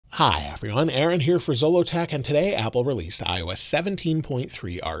Hi everyone, Aaron here for Zollotech, and today Apple released iOS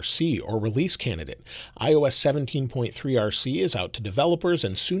 17.3 RC, or Release Candidate. iOS 17.3 RC is out to developers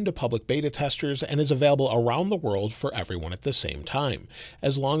and soon to public beta testers and is available around the world for everyone at the same time,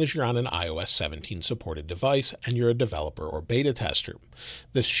 as long as you're on an iOS 17 supported device and you're a developer or beta tester.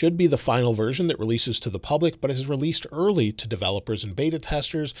 This should be the final version that releases to the public, but is released early to developers and beta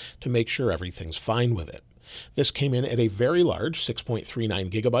testers to make sure everything's fine with it. This came in at a very large 6.39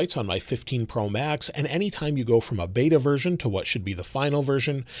 gigabytes on my 15 Pro Max, and anytime you go from a beta version to what should be the final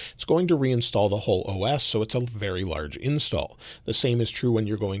version, it's going to reinstall the whole OS, so it's a very large install. The same is true when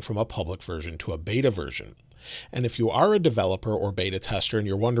you're going from a public version to a beta version. And if you are a developer or beta tester and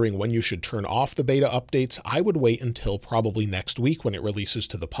you're wondering when you should turn off the beta updates, I would wait until probably next week when it releases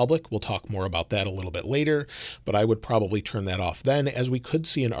to the public. We'll talk more about that a little bit later, but I would probably turn that off then, as we could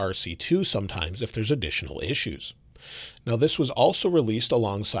see an RC2 sometimes if there's additional issues. Now, this was also released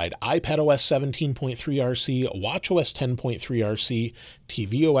alongside iPadOS 17.3 RC, watchOS 10.3 RC,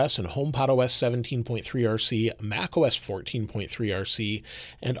 tvOS and HomePodOS 17.3 RC, macOS 14.3 RC,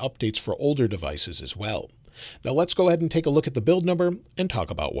 and updates for older devices as well. Now let's go ahead and take a look at the build number and talk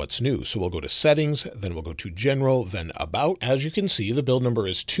about what's new. So we'll go to Settings, then we'll go to General, then About. As you can see, the build number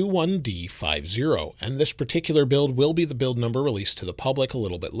is 21D50, and this particular build will be the build number released to the public a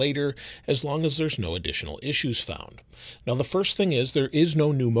little bit later, as long as there's no additional issues found. Now the first thing is there is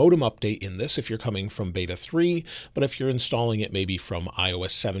no new modem update in this if you're coming from Beta 3, but if you're installing it maybe from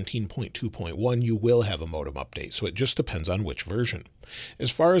iOS 17.2.1, you will have a modem update, so it just depends on which version.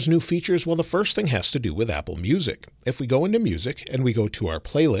 As far as new features, well, the first thing has to do with Apple Music. If we go into Music and we go to our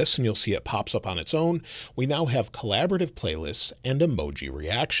playlists, and you'll see it pops up on its own, we now have collaborative playlists and emoji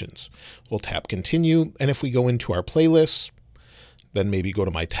reactions. We'll tap Continue, and if we go into our playlists, then maybe go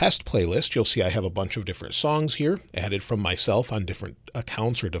to my test playlist, you'll see I have a bunch of different songs here added from myself on different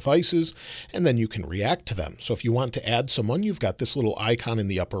accounts or devices, and then you can react to them. So if you want to add someone, you've got this little icon in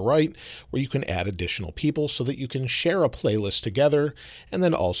the upper right where you can add additional people so that you can share a playlist together and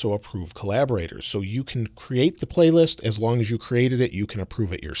then also approve collaborators. So you can create the playlist. As long as you created it, you can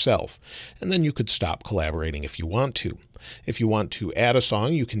approve it yourself. And then you could stop collaborating if you want to. If you want to add a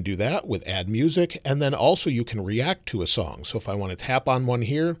song, you can do that with Add Music, and then also you can react to a song. So if I want to tap on one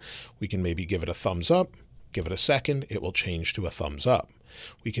here, we can maybe give it a thumbs up, give it a second, it will change to a thumbs up.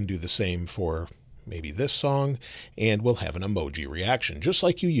 We can do the same for maybe this song, and we'll have an emoji reaction. Just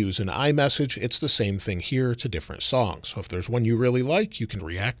like you use in iMessage, it's the same thing here to different songs. So if there's one you really like, you can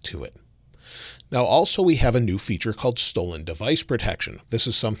react to it. Now also we have a new feature called Stolen Device Protection. This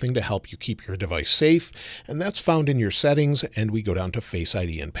is something to help you keep your device safe, and that's found in your settings, and we go down to Face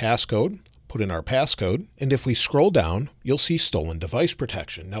ID and passcode, put in our passcode, and if we scroll down, you'll see Stolen Device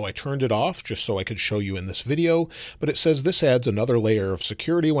Protection. Now I turned it off just so I could show you in this video, but it says this adds another layer of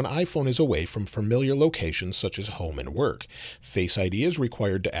security when iPhone is away from familiar locations such as home and work. Face ID is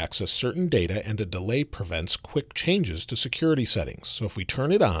required to access certain data, and a delay prevents quick changes to security settings. So if we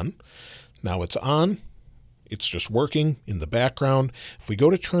turn it on, now it's on, it's just working in the background. If we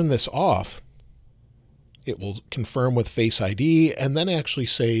go to turn this off, it will confirm with Face ID and then actually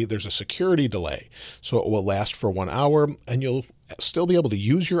say there's a security delay. So it will last for 1 hour and you'll still be able to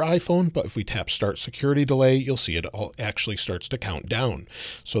use your iPhone, but if we tap Start Security Delay, you'll see it all actually starts to count down.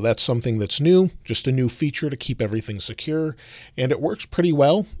 So that's something that's new, just a new feature to keep everything secure, and it works pretty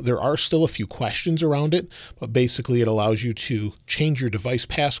well. There are still a few questions around it, but basically it allows you to change your device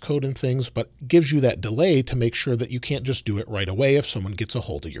passcode and things, but gives you that delay to make sure that you can't just do it right away if someone gets a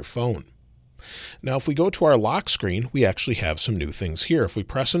hold of your phone. Now, if we go to our lock screen, we actually have some new things here. If we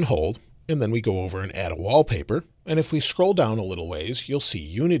press and hold, and then we go over and add a wallpaper, and if we scroll down a little ways, you'll see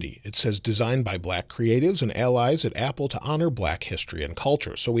Unity. It says designed by Black creatives and allies at Apple to honor Black history and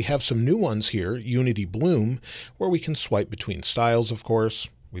culture. So we have some new ones here, Unity Bloom, where we can swipe between styles, of course.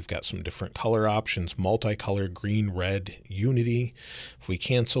 We've got some different color options, multicolor, green, red, Unity. If we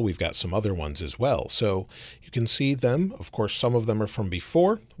cancel, we've got some other ones as well. So you can see them. Of course, some of them are from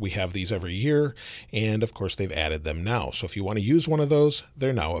before. We have these every year. And of course, they've added them now. So if you want to use one of those,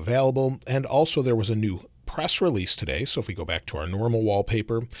 they're now available. And also there was a new press release today. So if we go back to our normal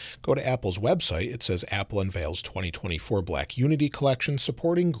wallpaper, go to Apple's website, it says Apple unveils 2024 Black Unity Collection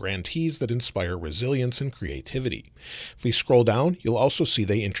supporting grantees that inspire resilience and creativity. If we scroll down, you'll also see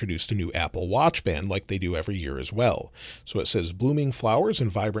they introduced a new Apple Watch band like they do every year as well. So it says blooming flowers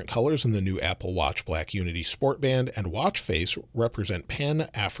and vibrant colors in the new Apple Watch Black Unity Sport Band and watch face represent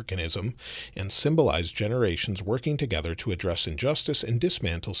Pan-Africanism and symbolize generations working together to address injustice and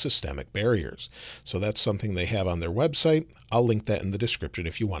dismantle systemic barriers. So that's something they have on their website. I'll link that in the description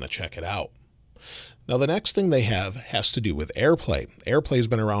if you want to check it out. Now, the next thing they have has to do with AirPlay. AirPlay's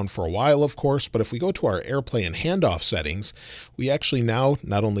been around for a while, of course, but if we go to our AirPlay and handoff settings, we actually now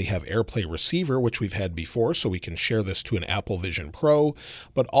not only have AirPlay receiver, which we've had before, so we can share this to an Apple Vision Pro,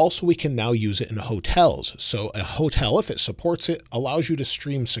 but also we can now use it in hotels. So a hotel, if it supports it, allows you to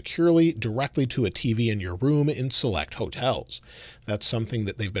stream securely directly to a TV in your room in select hotels. That's something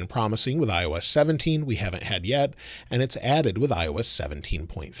that they've been promising with iOS 17. We haven't had yet, and it's added with iOS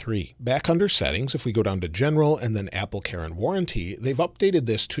 17.3. Back under settings, if we go down to General and then Apple Care and Warranty, they've updated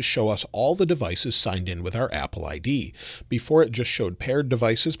this to show us all the devices signed in with our Apple ID. Before it just showed paired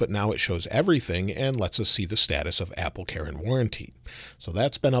devices, but now it shows everything and lets us see the status of Apple Care and Warranty. So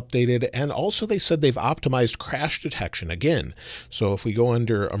that's been updated, and also they said they've optimized crash detection again. So if we go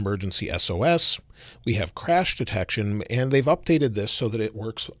under Emergency SOS, we have crash detection, and they've updated this so that it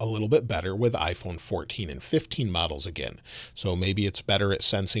works a little bit better with iPhone 14 and 15 models again. So maybe it's better at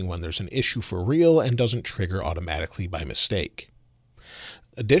sensing when there's an issue for real and doesn't trigger automatically by mistake.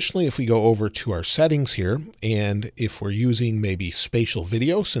 Additionally, if we go over to our settings here, and if we're using maybe spatial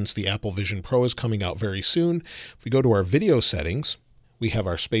video, since the Apple Vision Pro is coming out very soon, if we go to our video settings, we have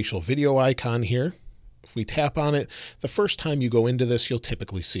our spatial video icon here. If we tap on it, the first time you go into this, you'll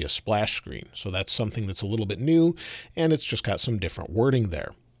typically see a splash screen. So that's something that's a little bit new, and it's just got some different wording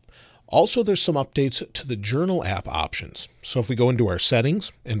there. Also, there's some updates to the Journal app options. So if we go into our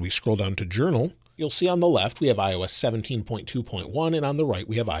settings and we scroll down to Journal, you'll see on the left we have iOS 17.2.1, and on the right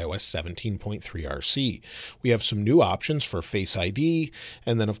we have iOS 17.3 RC. We have some new options for Face ID,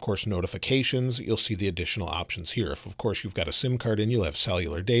 and then of course notifications. You'll see the additional options here. If of course you've got a SIM card in, you'll have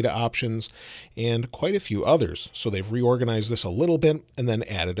cellular data options and quite a few others. So they've reorganized this a little bit and then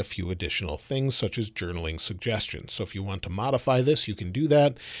added a few additional things such as journaling suggestions. So if you want to modify this, you can do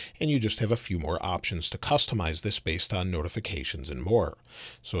that, and you just have a few more options to customize this based on notifications and more.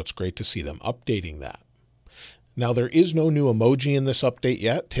 So it's great to see them updating that. Now, there is no new emoji in this update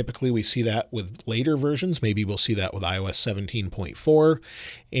yet. Typically we see that with later versions. Maybe we'll see that with iOS 17.4.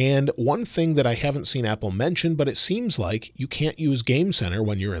 And one thing that I haven't seen Apple mention, but it seems like you can't use Game Center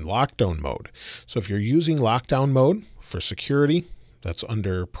when you're in lockdown mode. So if you're using lockdown mode for security, that's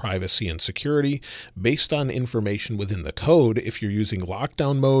under privacy and security. Based on information within the code, if you're using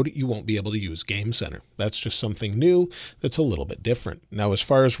lockdown mode, you won't be able to use Game Center. That's just something new that's a little bit different. Now, as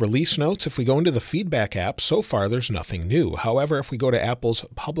far as release notes, if we go into the feedback app, so far there's nothing new. However, if we go to Apple's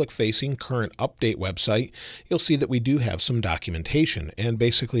public-facing current update website, you'll see that we do have some documentation. And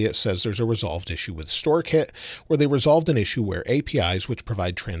basically it says there's a resolved issue with StoreKit, where they resolved an issue where APIs which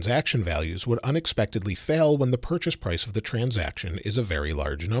provide transaction values would unexpectedly fail when the purchase price of the transaction is a very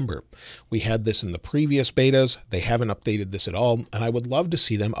large number. We had this in the previous betas. They haven't updated this at all, and I would love to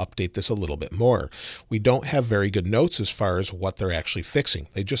see them update this a little bit more. We don't have very good notes as far as what they're actually fixing.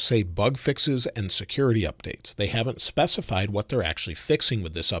 They just say bug fixes and security updates. They haven't specified what they're actually fixing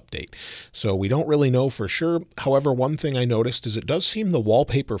with this update. So we don't really know for sure. However, one thing I noticed is it does seem the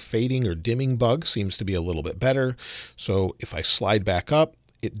wallpaper fading or dimming bug seems to be a little bit better. So if I slide back up,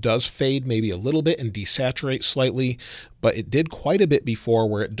 it does fade maybe a little bit and desaturate slightly, but it did quite a bit before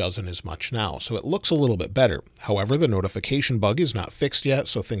where it doesn't as much now. So it looks a little bit better. However, the notification bug is not fixed yet,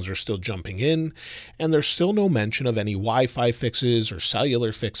 so things are still jumping in, and there's still no mention of any Wi-Fi fixes or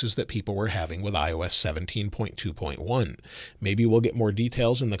cellular fixes that people were having with iOS 17.2.1. Maybe we'll get more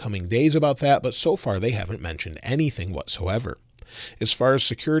details in the coming days about that, but so far they haven't mentioned anything whatsoever. As far as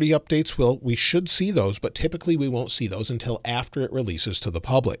security updates, well, we should see those, but typically we won't see those until after it releases to the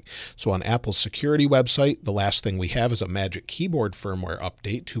public. So on Apple's security website, the last thing we have is a Magic Keyboard firmware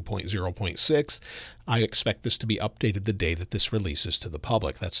update 2.0.6. I expect this to be updated the day that this releases to the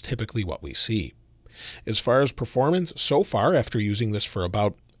public. That's typically what we see. As far as performance, so far, after using this for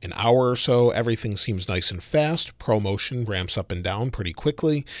about an hour or so, everything seems nice and fast. ProMotion ramps up and down pretty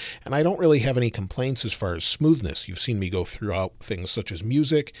quickly, and I don't really have any complaints as far as smoothness. You've seen me go throughout things such as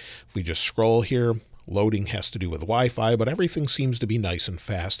music. If we just scroll here, loading has to do with Wi-Fi, but everything seems to be nice and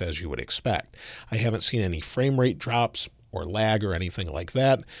fast as you would expect. I haven't seen any frame rate drops or lag or anything like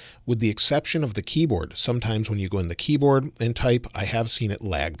that, with the exception of the keyboard. Sometimes when you go in the keyboard and type, I have seen it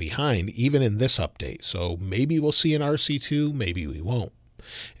lag behind, even in this update. So maybe we'll see an RC2, maybe we won't.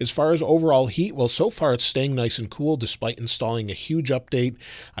 As far as overall heat, well, so far it's staying nice and cool despite installing a huge update.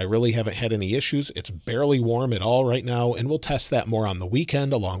 I really haven't had any issues. It's barely warm at all right now, and we'll test that more on the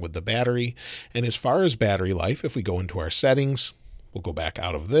weekend along with the battery. And as far as battery life, if we go into our settings, We'll go back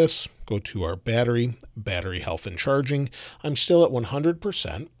out of this, go to our battery health and charging. I'm still at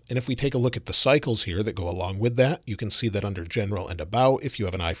 100%. And if we take a look at the cycles here that go along with that, you can see that under general and about, if you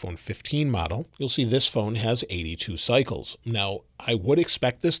have an iPhone 15 model, you'll see this phone has 82 cycles. Now, I would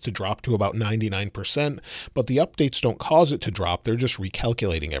expect this to drop to about 99%, but the updates don't cause it to drop. They're just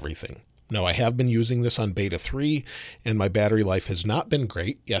recalculating everything. Now, I have been using this on beta 3, and my battery life has not been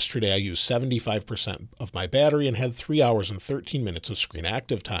great. Yesterday, I used 75% of my battery and had 3 hours and 13 minutes of screen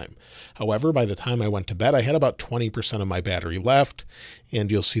active time. However, by the time I went to bed, I had about 20% of my battery left,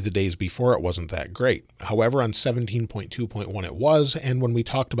 and you'll see the days before it wasn't that great. However, on 17.2.1 it was, and when we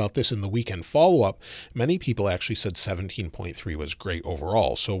talked about this in the weekend follow-up, many people actually said 17.3 was great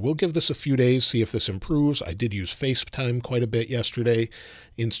overall. So we'll give this a few days, see if this improves. I did use FaceTime quite a bit yesterday,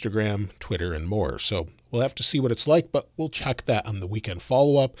 Instagram, Twitter, and more. So we'll have to see what it's like, but we'll check that on the weekend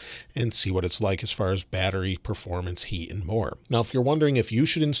follow-up and see what it's like as far as battery, performance, heat, and more. Now, if you're wondering if you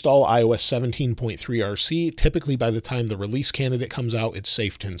should install iOS 17.3 RC, typically by the time the release candidate comes out, it's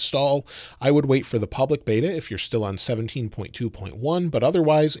safe to install. I would wait for the public beta if you're still on 17.2.1, but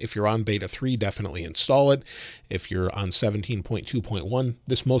otherwise, if you're on beta 3, definitely install it. If you're on 17.2.1,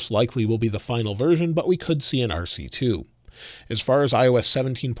 this most likely will be the final version, but we could see an RC2. As far as iOS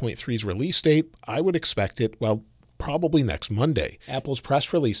 17.3's release date, I would expect it, well, probably next Monday. Apple's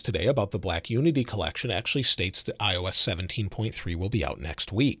press release today about the Black Unity collection actually states that iOS 17.3 will be out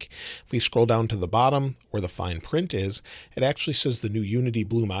next week. If we scroll down to the bottom where the fine print is, it actually says the new Unity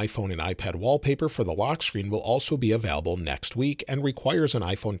Bloom iPhone and iPad wallpaper for the lock screen will also be available next week and requires an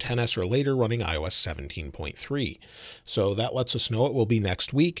iPhone XS or later running iOS 17.3. So that lets us know it will be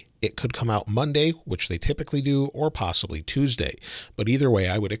next week. It could come out Monday, which they typically do, or possibly Tuesday. But either way,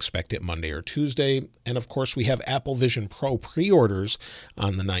 I would expect it Monday or Tuesday. And of course, we have Apple Vision Pro pre-orders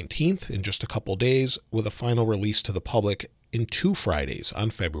on the 19th in just a couple days, with a final release to the public in 2 Fridays on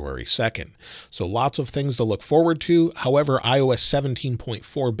February 2nd. So lots of things to look forward to. However, iOS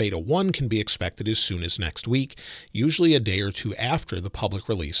 17.4 Beta 1 can be expected as soon as next week, usually a day or two after the public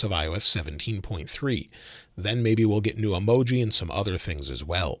release of iOS 17.3. Then maybe we'll get new emoji and some other things as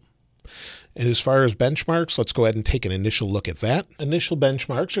well. And as far as benchmarks, let's go ahead and take an initial look at that. Initial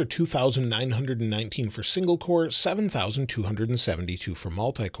benchmarks are 2,919 for single core, 7,272 for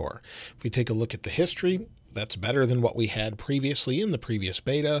multi-core. If we take a look at the history, that's better than what we had previously in the previous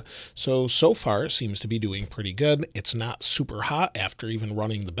beta. So far it seems to be doing pretty good. It's not super hot after even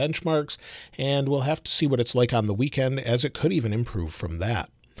running the benchmarks, and we'll have to see what it's like on the weekend, as it could even improve from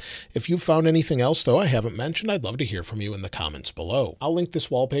that. If you've found anything else, though, I haven't mentioned, I'd love to hear from you in the comments below. I'll link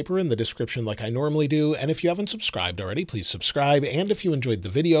this wallpaper in the description like I normally do, and if you haven't subscribed already, please subscribe, and if you enjoyed the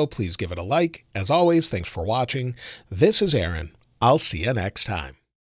video, please give it a like. As always, thanks for watching. This is Aaron. I'll see you next time.